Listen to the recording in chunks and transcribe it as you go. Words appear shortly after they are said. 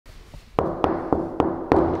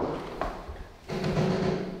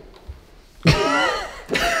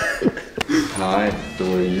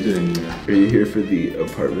what are you doing here? Are you here for the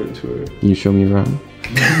apartment tour? You show me around.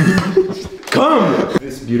 Come!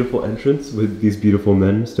 This beautiful entrance with these beautiful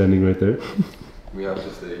men standing right there. We have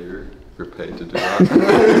to stay here. You're paid to do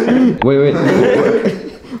that. Wait.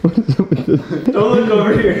 Don't look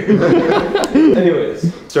over here.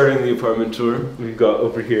 Anyways, starting the apartment tour, we've got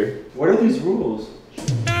over here. What are these rules?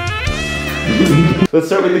 Let's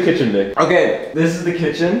start with the kitchen, Nick. Okay, this is the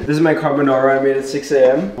kitchen. This is my carbonara I made at 6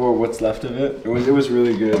 a.m. or what's left of it. It was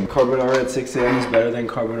really good. Carbonara at 6 a.m. is better than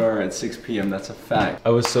carbonara at 6 p.m. That's a fact. I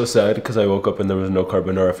was so sad because I woke up and there was no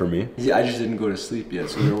carbonara for me. Yeah, I just didn't go to sleep yet,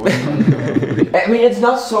 so there wasn't. I mean, it's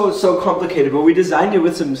not so complicated, but we designed it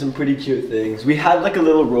with some pretty cute things. We had like a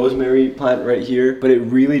little rosemary plant right here, but it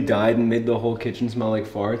really died and made the whole kitchen smell like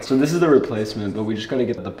farts. So this is the replacement, but we just gotta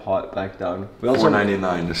get the pot back down. We also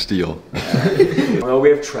 $4.99 to steal. Well, we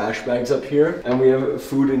have trash bags up here, and we have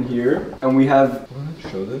food in here, and we have...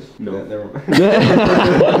 Show this? No, never mind.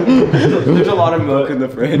 There's a lot of milk in the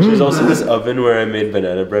fridge. There's also this oven where I made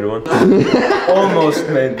banana bread once. Almost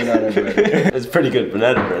made banana bread. It's pretty good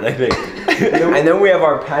banana bread, I think. And then we have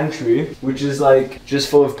our pantry, which is like just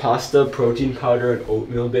full of pasta, protein powder, and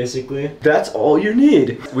oatmeal basically. That's all you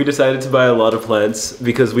need. We decided to buy a lot of plants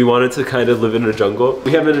because we wanted to kind of live in a jungle.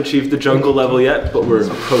 We haven't achieved the jungle level yet, but we're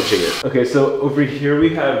approaching it. Okay, so over here we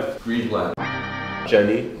have Greenland.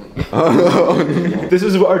 Jenny. This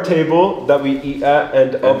is our table that we eat at,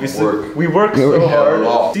 and obviously we work so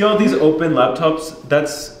hard. See all these open laptops?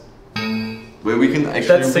 That's... Wait, we can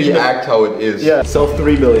actually react how it is. Yeah, sell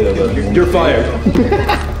 3 million of them. You're fired.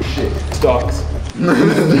 Shit. Stocks.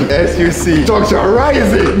 As you see, stocks are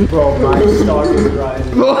rising! Bro, my stock is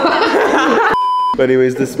rising. But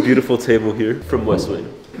anyways, this beautiful table here from Westwing.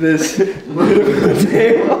 This beautiful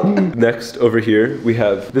table. Next, over here, we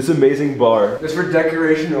have this amazing bar. It's for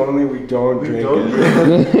decoration only, we don't drink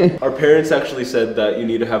it. Our parents actually said that you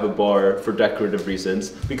need to have a bar for decorative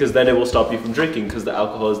reasons because then it will stop you from drinking because the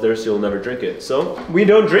alcohol is there so you'll never drink it. So, we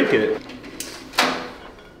don't drink it.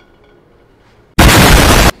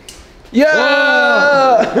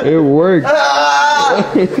 Yeah! It worked.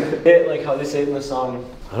 It, like how they say it in the song.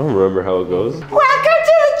 I don't remember how it goes. Welcome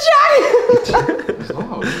to the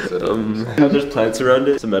How there's plants around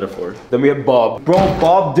it, it's a metaphor. Then we have Bob. Bro,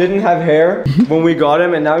 Bob didn't have hair when we got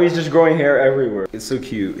him, and now he's just growing hair everywhere. It's so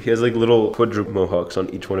cute. He has like little quadruple mohawks on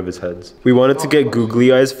each one of his heads. We wanted to get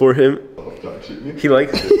googly eyes for him. He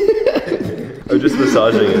likes it. I'm just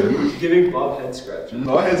massaging it. Giving Bob head scratches.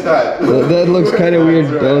 Not his hat. That looks kind of weird.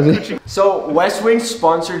 So Westwing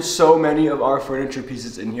sponsored so many of our furniture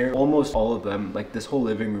pieces in here. Almost all of them. Like this whole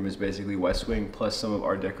living room is basically Westwing plus some of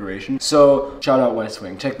our decoration. So shout out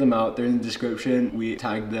Westwing. Check them out. They're in the description. We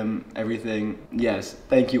tagged them. Everything. Yes.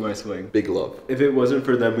 Thank you, Westwing. Big love. If it wasn't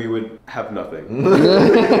for them, we would have nothing.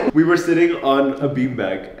 We were sitting on a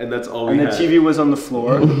beanbag, and that's all we had. And the TV was on the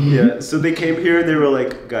floor. Yeah. So they came here and they were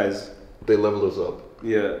like, guys. They leveled us up.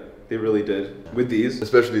 Yeah. They really did. With these.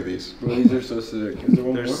 Especially these. Bro, these are so sick. Is there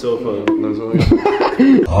one They're more? so fun. There's only...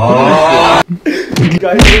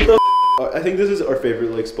 Guys, what the I think this is our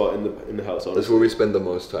favorite like spot in the house, honestly. That's where we spend the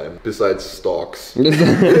most time, besides stocks.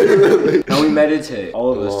 Now we meditate,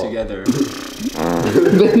 all of us together.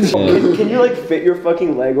 Can you like fit your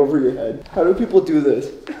fucking leg over your head? How do people do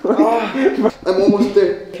this? I'm almost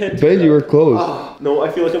there. Ben, you were close. No,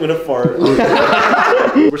 I feel like I'm gonna fart.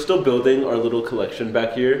 We're still building our little collection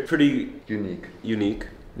back here. Pretty unique.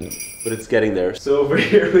 Yeah. But it's getting there. So over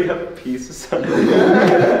here we have a piece of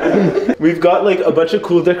something. We've got like a bunch of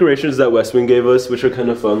cool decorations that Westwing gave us, which are kind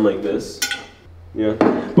of fun, like this. Yeah.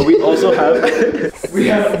 But we also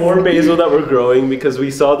have more basil that we're growing because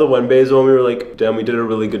we saw the one basil and we were like, damn, we did a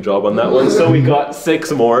really good job on that one. So we got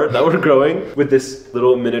 6 more that we're growing with this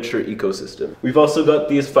little miniature ecosystem. We've also got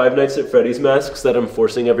these Five Nights at Freddy's masks that I'm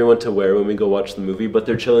forcing everyone to wear when we go watch the movie, but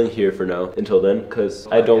they're chilling here for now until then because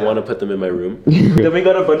I don't want to put them in my room. Then we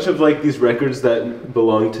got a bunch of like these records that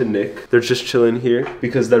belong to Nick. They're just chilling here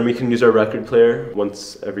because then we can use our record player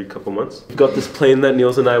once every couple months. We've got this plane that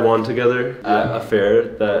Niels and I won together at a fair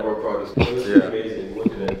that amazing. Look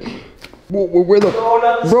at it. Where the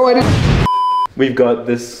bro? I didn't. We've got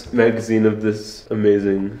this magazine of this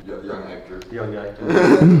amazing young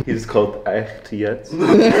actor. He's called Achtietz.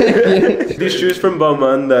 These shoes from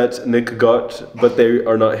Bauman that Nick got, but they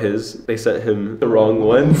are not his. They sent him the wrong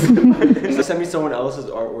ones. They sent me someone else's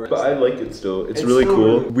artwork. But I like it still. It's really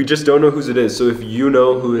cool. We just don't know whose it is, so if you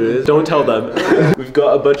know who it is, don't tell them. We've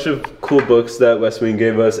got a bunch of cool books that Westwing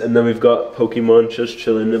gave us, and then we've got Pokemon just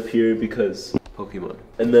chilling up here because Pokemon.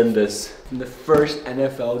 And then this. In the first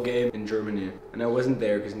NFL game in Germany. And I wasn't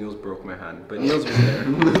there because Niels broke my hand. But Niels was there.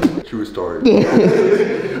 True story.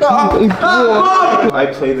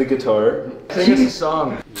 I play the guitar. Sing us a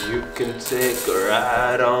song. You can take a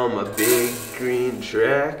ride on my big green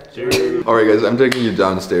tractor. Alright guys, I'm taking you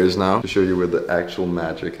downstairs now to show you where the actual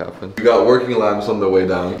magic happened. We got working lamps on the way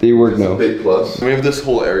down. They work It's now. a big plus. We have this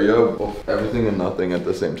whole area of everything and nothing at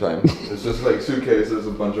the same time. It's just like suitcases,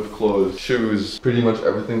 a bunch of clothes, shoes, pretty much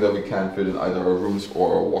everything that we can fit in either our rooms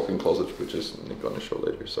or our walk-in closet, which is gonna show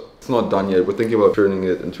later. So it's not done yet. We're thinking about turning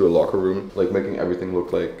it into a locker room, like making everything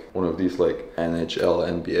look like one of these like NHL,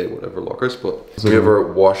 NBA, whatever lockers. But we have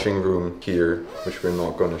our washing room here, which we're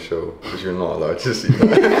not gonna show because you're not allowed to see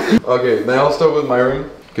that. Okay, now I'll start with my room.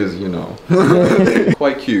 Because, you know,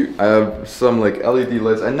 quite cute. I have some like LED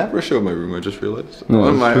lights. I never showed my room, I just realized. No,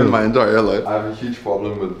 in my true. entire life. I have a huge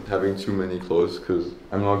problem with having too many clothes because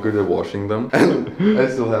I'm not good at washing them. And I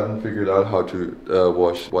still haven't figured out how to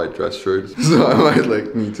wash white dress shirts. So I might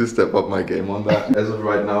like need to step up my game on that. As of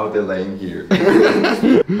right now, they're laying here.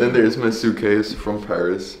 Then there's my suitcase from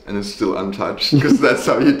Paris and it's still untouched because that's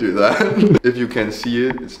how you do that. If you can see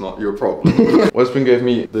it, it's not your problem. Westwing gave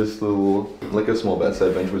me this little, like a small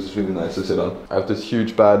bedside bench, which is really nice to sit on. I have this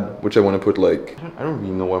huge bed, which I want to put like, I don't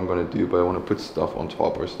really know what I'm gonna do, but I want to put stuff on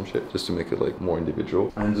top or some shit, just to make it like more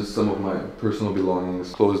individual. And just some of my personal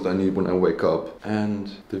belongings, clothes that I need when I wake up,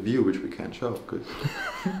 and the view, which we can't show, good.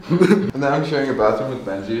 And then I'm sharing a bathroom with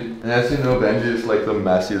Benji. And as you know, Benji is like the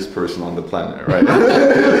messiest person on the planet, right?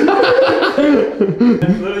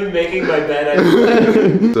 I'm literally making my bed.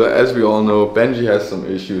 So as we all know, Benji has some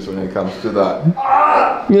issues when it comes to that.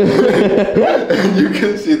 You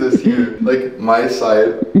can see this here, like my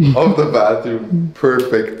side of the bathroom,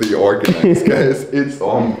 perfectly organized, guys. It's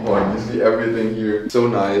on point. You see everything here, so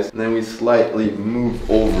nice. And then we slightly move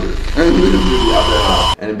over and to the other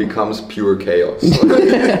half, and it becomes pure chaos.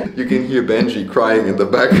 You can hear Benji crying in the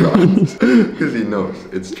background because he knows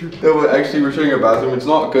it's true. No, but actually, we're sharing a bathroom. It's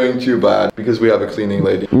not going too bad because we have a cleaning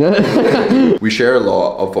lady. We share a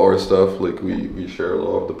lot of our stuff. Like we share a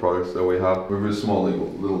lot of the products that we have. We have a small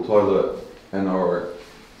little toilet and our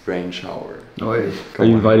rain shower. Oh, yeah. Are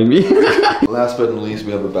you inviting me? Last but not least,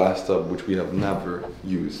 we have a bathtub which we have never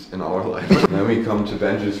used in our life. And then we come to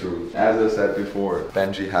Benji's room. As I said before,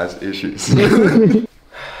 Benji has issues.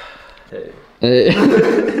 Hey. Hey.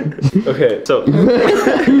 Okay, so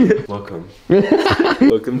welcome.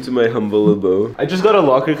 Welcome to my humble abode. I just got a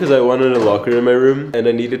locker because I wanted a locker in my room and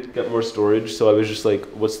I needed to get more storage, so I was just like,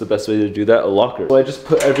 what's the best way to do that? A locker. So I just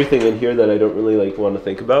put everything in here that I don't really like want to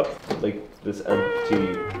think about, like this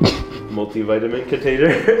empty multivitamin container.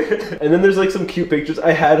 And then there's like some cute pictures.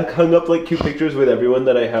 I had hung up like cute pictures with everyone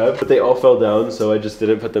that I have, but they all fell down, so I just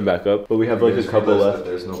didn't put them back up. But we have like a couple left.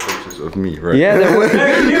 There's no pictures of me, right? Yeah,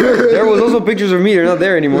 there was also pictures of me. They're not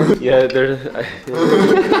there anymore. Yeah,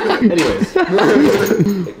 anyways,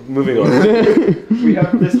 moving on. We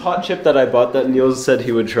have this hot chip that I bought that Niels said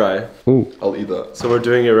he would try. Ooh. I'll eat that. So we're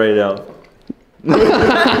doing it right now.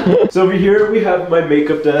 So over here we have my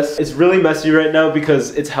makeup desk. It's really messy right now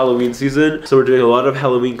because it's Halloween season, so we're doing a lot of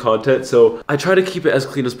Halloween content, so I try to keep it as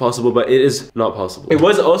clean as possible, but it is not possible. It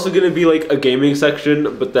was also going to be like a gaming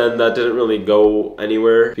section, but then that didn't really go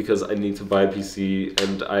anywhere because I need to buy a PC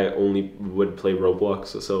and I only would play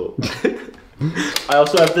Roblox, so I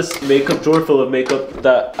also have this makeup drawer full of makeup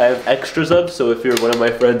that I have extras of, so if you're one of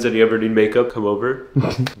my friends and you ever need makeup, come over.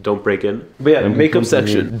 Don't break in. But yeah, makeup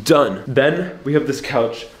section, done. Then we have this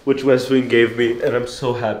couch, which Westwing gave me, and I'm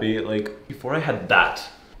so happy. Like, before I had that.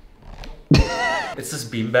 It's this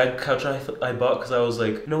beanbag couch I bought because I was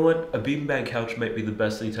like, you know what? A beanbag couch might be the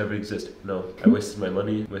best thing to ever exist. No, I wasted my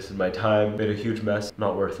money, wasted my time, made a huge mess.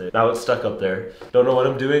 Not worth it. Now it's stuck up there. Don't know what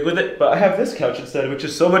I'm doing with it, but I have this couch instead, which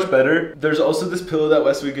is so much better. There's also this pillow that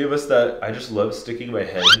Westwood gave us that I just love sticking my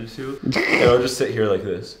head into. And I'll just sit here like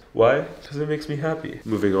this. Why? Because it makes me happy.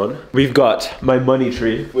 Moving on. We've got my money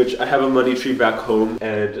tree, which I have a money tree back home,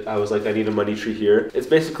 and I was like, I need a money tree here. It's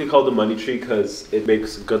basically called a money tree because it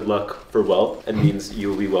makes good luck for wealth and means you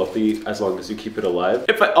will be wealthy as long as you keep it alive.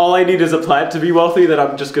 If all I need is a plant to be wealthy, then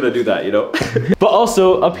I'm just gonna do that, you know? But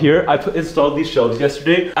also up here, I installed these shelves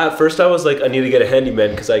yesterday. At first I was like, I need to get a handyman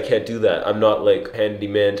because I can't do that. I'm not like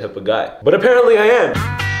handyman type of guy. But apparently I am.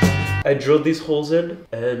 I drilled these holes in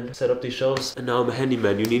and set up these shelves, and now I'm a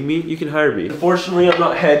handyman. You need me? You can hire me. Unfortunately, I'm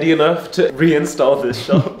not handy enough to reinstall this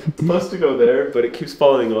shelf. It's supposed to go there, but it keeps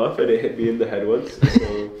falling off and it hit me in the head once.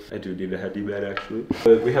 So I do need a handyman actually.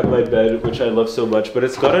 But we have my bed, which I love so much, but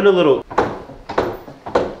it's gotten a little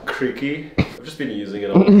creaky. I've just been using it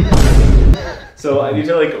a lot. So I need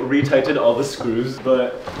to like retighten all the screws,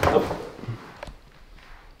 but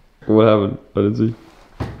What happened? I didn't see.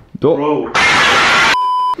 Don't. Bro.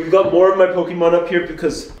 We've got more of my Pokemon up here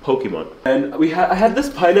because Pokemon. And I had this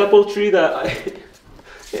pineapple tree that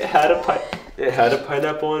it had a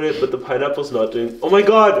pineapple in it, but the pineapple's not doing. Oh my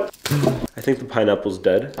god! I think the pineapple's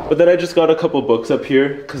dead. But then I just got a couple books up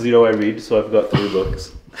here because you know I read, so I've got 3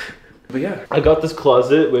 books. But yeah, I got this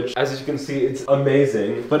closet, which as you can see, it's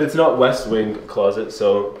amazing, but it's not Westwing closet,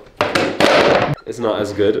 so it's not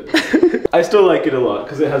as good. I still like it a lot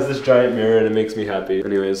because it has this giant mirror and it makes me happy.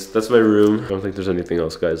 Anyways, that's my room. I don't think there's anything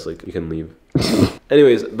else, guys. Like, you can leave.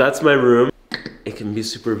 Anyways, that's my room. It can be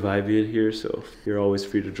super vibey in here, so you're always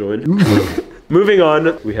free to join. Moving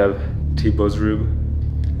on, we have Thibaut's room.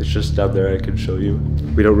 It's just down there, I can show you.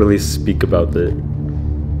 We don't really speak about it.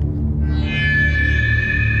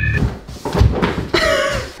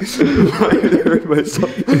 I heard myself.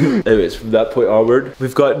 Anyways, from that point onward,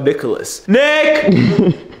 we've got Nicholas.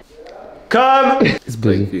 Nick! Come! It's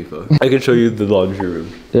playing FIFA. I can show you the laundry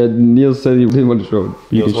room. Yeah, Neil said he didn't want to show it.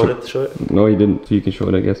 You wanted to show it? No, he didn't. So you can show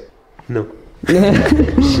it, I guess. No. Before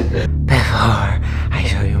I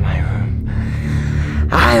show you my room,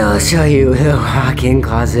 I will show you the walk-in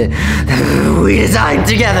closet that we designed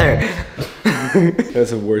together.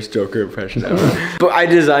 That's the worst Joker impression ever. But I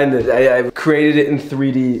designed it. I created it in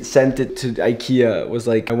 3D, sent it to IKEA, was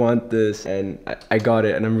like, I want this, and I got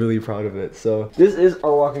it, and I'm really proud of it. So this is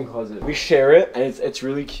our walk-in closet. We share it, and it's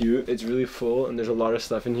really cute. It's really full, and there's a lot of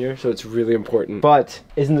stuff in here, so it's really important. But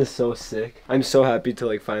isn't this so sick? I'm so happy to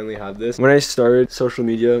like finally have this. When I started social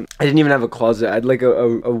media, I didn't even have a closet. I had like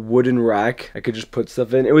a wooden rack I could just put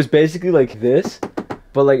stuff in. It was basically like this,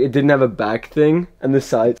 but like it didn't have a back thing, and the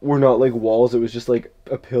sides were not like walls. It was just like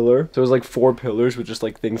a pillar. So it was like 4 pillars with just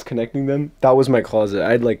like things connecting them. That was my closet.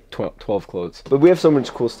 I had like 12 clothes. But we have so much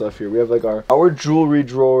cool stuff here. We have like our jewelry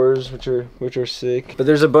drawers, which are sick. But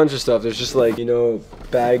there's a bunch of stuff. There's just like, you know,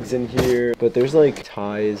 bags in here. But there's like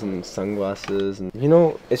ties and sunglasses, and you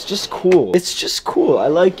know, it's just cool. It's just cool. I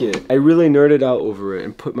like it. I really nerded out over it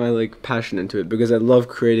and put my like passion into it because I love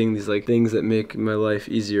creating these like things that make my life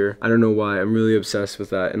easier. I don't know why. I'm really obsessed with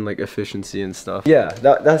that and like efficiency and stuff. Yeah,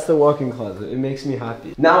 that's the walk-in closet. It makes me happy.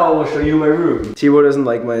 Now I will show you my room. Thibaut doesn't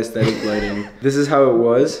like my aesthetic lighting. This is how it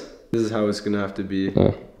was. This is how it's gonna have to be.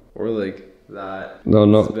 Or like that. No,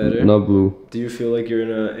 not blue. Do you feel like you're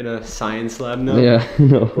in a science lab now? Yeah,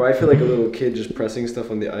 no. Bro, I feel like a little kid just pressing stuff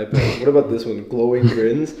on the iPad. What about this one? Glowing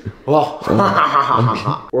grins?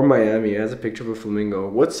 Or Miami. It has a picture of a flamingo.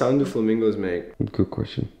 What sound do flamingos make? Good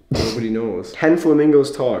question. Nobody knows. Can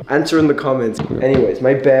flamingos talk? Answer in the comments. Anyways,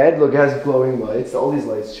 my bed, look, it has glowing lights. All these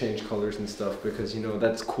lights change colors and stuff because, you know,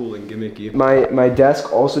 that's cool and gimmicky. My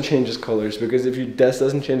desk also changes colors because if your desk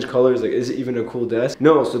doesn't change colors, like, is it even a cool desk?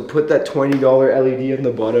 No, so put that $20 LED on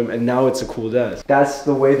the bottom and now it's a cool desk. That's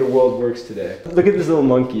the way the world works today. Look at this little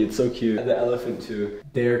monkey, it's so cute. And the elephant too.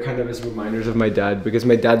 They're kind of as reminders of my dad because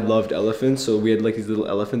my dad loved elephants, so we had like these little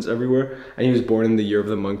elephants everywhere, and he was born in the year of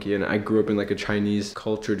the monkey, and I grew up in like a Chinese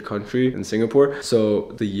cultured country in Singapore,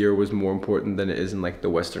 so the year was more important than it is in like the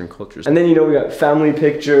Western cultures. And then, you know, we got family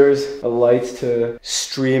pictures, a light to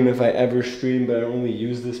stream if I ever stream, but I only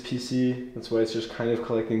use this PC. That's why it's just kind of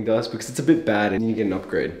collecting dust because it's a bit bad and you need to get an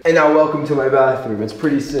upgrade. And now welcome to my bathroom. It's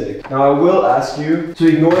pretty sick. Now I will ask you to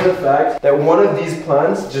ignore the fact that one of these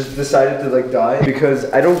plants just decided to like die because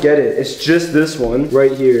I don't get it. It's just this one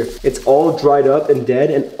right here. It's all dried up and dead,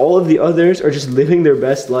 and all of the others are just living their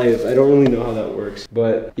best life. I don't really know how that works,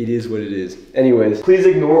 but it is what it is. Anyways, please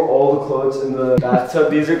ignore all the clothes in the bathtub.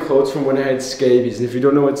 These are clothes from when I had scabies. And if you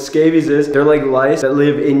don't know what scabies is, they're like lice that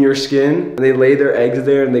live in your skin, and they lay their eggs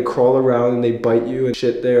there and they crawl around and they bite you and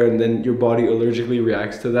shit there, and then your body allergically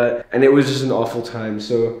reacts to that. And it was just an awful time.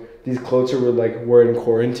 So these clothes were in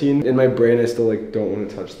quarantine. In my brain, I still like don't want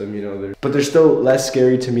to touch them, you know. But they're still less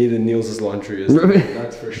scary to me than Niels' laundry is.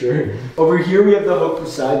 That's for sure. Over here we have the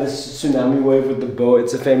Hokusai, this tsunami wave with the boat.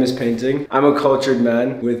 It's a famous painting. I'm a cultured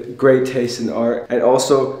man with great taste in art and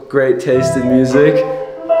also great taste in music.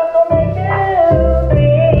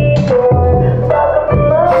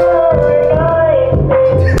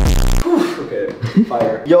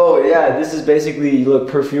 Fire. Yo, yeah, this is basically, look,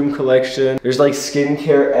 perfume collection. There's like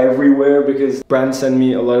skincare everywhere because brands send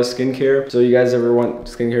me a lot of skincare. So you guys ever want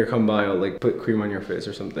skincare, come by. I'll like put cream on your face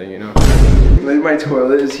or something, you know. My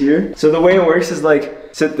toilet is here. So the way it works is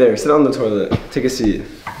like, sit there, sit on the toilet, take a seat.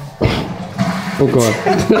 Oh god.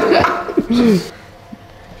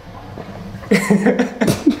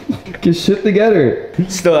 Get shit together.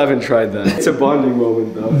 Still haven't tried that. It's a bonding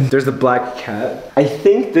moment though. There's the Black Cat. I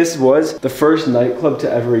think this was the first nightclub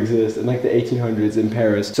to ever exist in like the 1800s in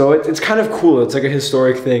Paris. So it's kind of cool. It's like a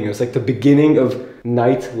historic thing. It's like the beginning of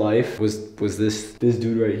Night Life was this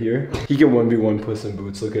dude right here. He can 1v1 Puss in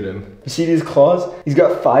Boots, look at him. You see these claws? He's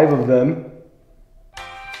got 5 of them.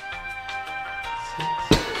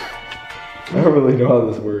 I don't really know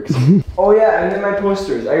how this works. Oh yeah, and then my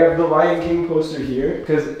posters. I have the Lion King poster here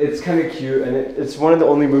because it's kind of cute and it's one of the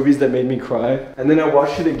only movies that made me cry. And then I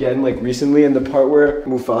watched it again like recently, and the part where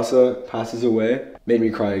Mufasa passes away made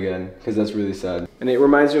me cry again because that's really sad. And it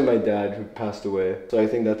reminds me of my dad who passed away. So I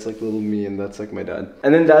think that's like little me and that's like my dad.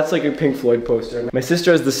 And then that's like a Pink Floyd poster. My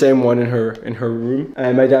sister has the same one in her room,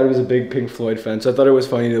 and my dad was a big Pink Floyd fan, so I thought it was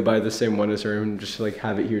funny to buy the same one as her and just like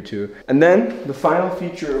have it here too. And then the final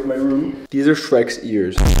feature of my room, these are Shrek's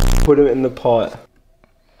ears. Put them in the pot.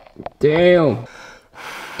 Damn.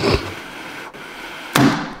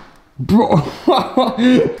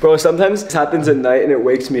 Bro, sometimes this happens at night and it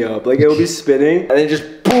wakes me up. Like it'll be spinning and then just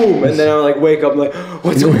boom, and then I'll like wake up like,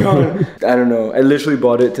 what's going on? I don't know. I literally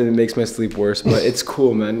bought it and it makes my sleep worse, but it's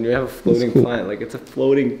cool, man. You have a floating plant. Like it's a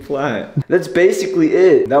floating plant. That's basically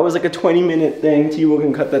it. That was like a 20-minute thing. T-Will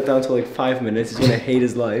can cut that down to like 5 minutes. He's gonna hate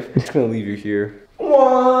his life. He's gonna leave you here.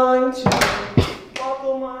 1, 2,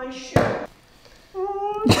 follow my shit.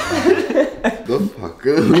 The fuck?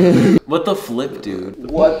 What the flip, dude?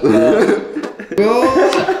 What the?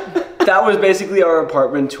 That was basically our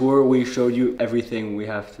apartment tour. We showed you everything we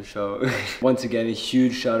have to show. Once again, a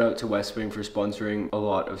huge shout out to Westwing for sponsoring a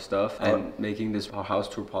lot of stuff and making this house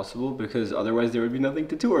tour possible, because otherwise there would be nothing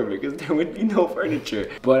to tour because there would be no furniture.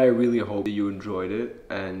 But I really hope that you enjoyed it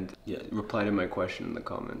and reply to my question in the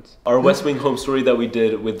comments. Our Westwing home story that we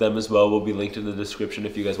did with them as well will be linked in the description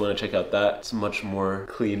if you guys want to check out that. It's a much more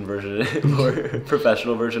clean version, more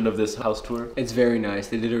professional version of this house tour. It's very nice.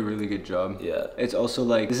 They did a really good job. Yeah. It's also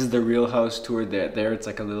like, this is the real house tour. There it's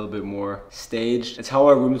like a little bit more staged. It's how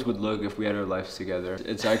our rooms would look if we had our lives together.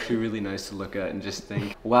 It's actually really nice to look at and just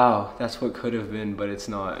think, wow, that's what could have been, but it's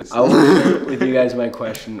not. I will share with you guys my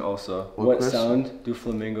question also. What question? Sound do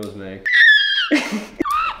flamingos make?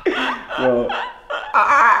 Bro.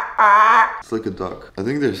 It's like a duck. I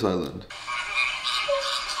think they're silent.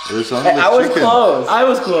 They sound Hey, like I was chicken. close. I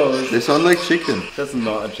was close. They sound like chicken. That's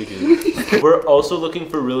not a chicken. We're also looking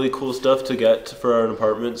for really cool stuff to get for our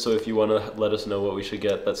apartment, so if you want to let us know what we should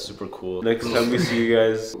get, that's super cool. Next time we see you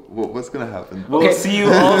guys, What's gonna happen? we'll see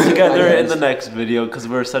you all together in the next video because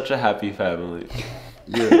we're such a happy family.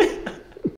 Yeah.